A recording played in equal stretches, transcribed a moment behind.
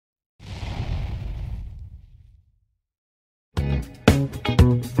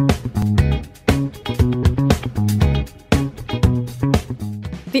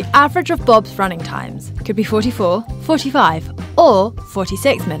the average of Bob's running times could be 44, 45 or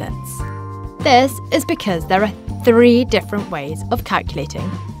 46 minutes. This is because there are 3 different ways of calculating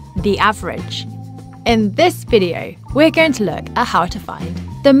the average. In this video, we're going to look at how to find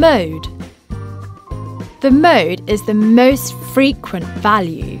the mode. The mode is the most frequent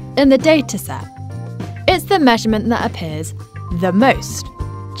value in the dataset. It's the measurement that appears the most.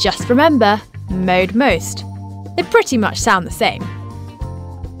 Just remember, mode most. They pretty much sound the same.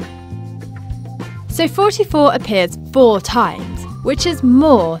 So 44 appears 4 times, which is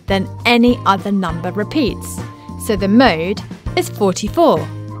more than any other number repeats. So the mode is 44.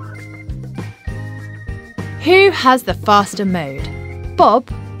 Who has the faster mode,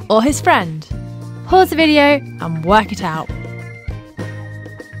 Bob or his friend? Pause the video and work it out.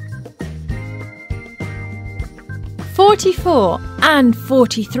 44 and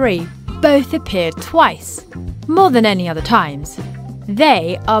 43 both appeared twice, more than any other times.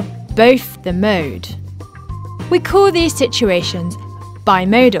 They are both the mode. We call these situations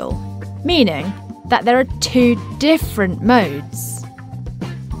bimodal, meaning that there are 2 different modes.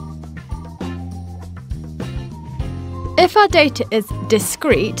 If our data is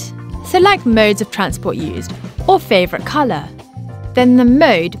discrete, select modes of transport used or favourite colour. Then the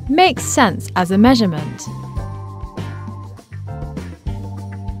mode makes sense as a measurement.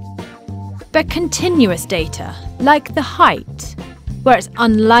 But continuous data, like the height, where it's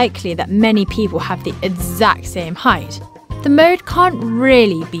unlikely that many people have the exact same height, the mode can't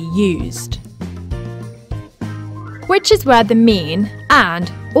really be used. Which is where the mean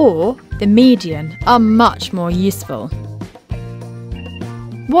and/or the median are much more useful.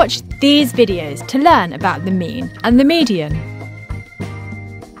 Watch these videos to learn about the mean and the median.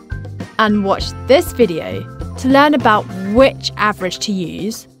 And watch this video to learn about which average to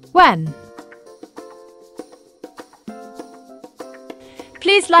use when.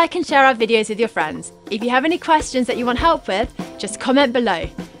 Please like and share our videos with your friends. If you have any questions that you want help with, just comment below.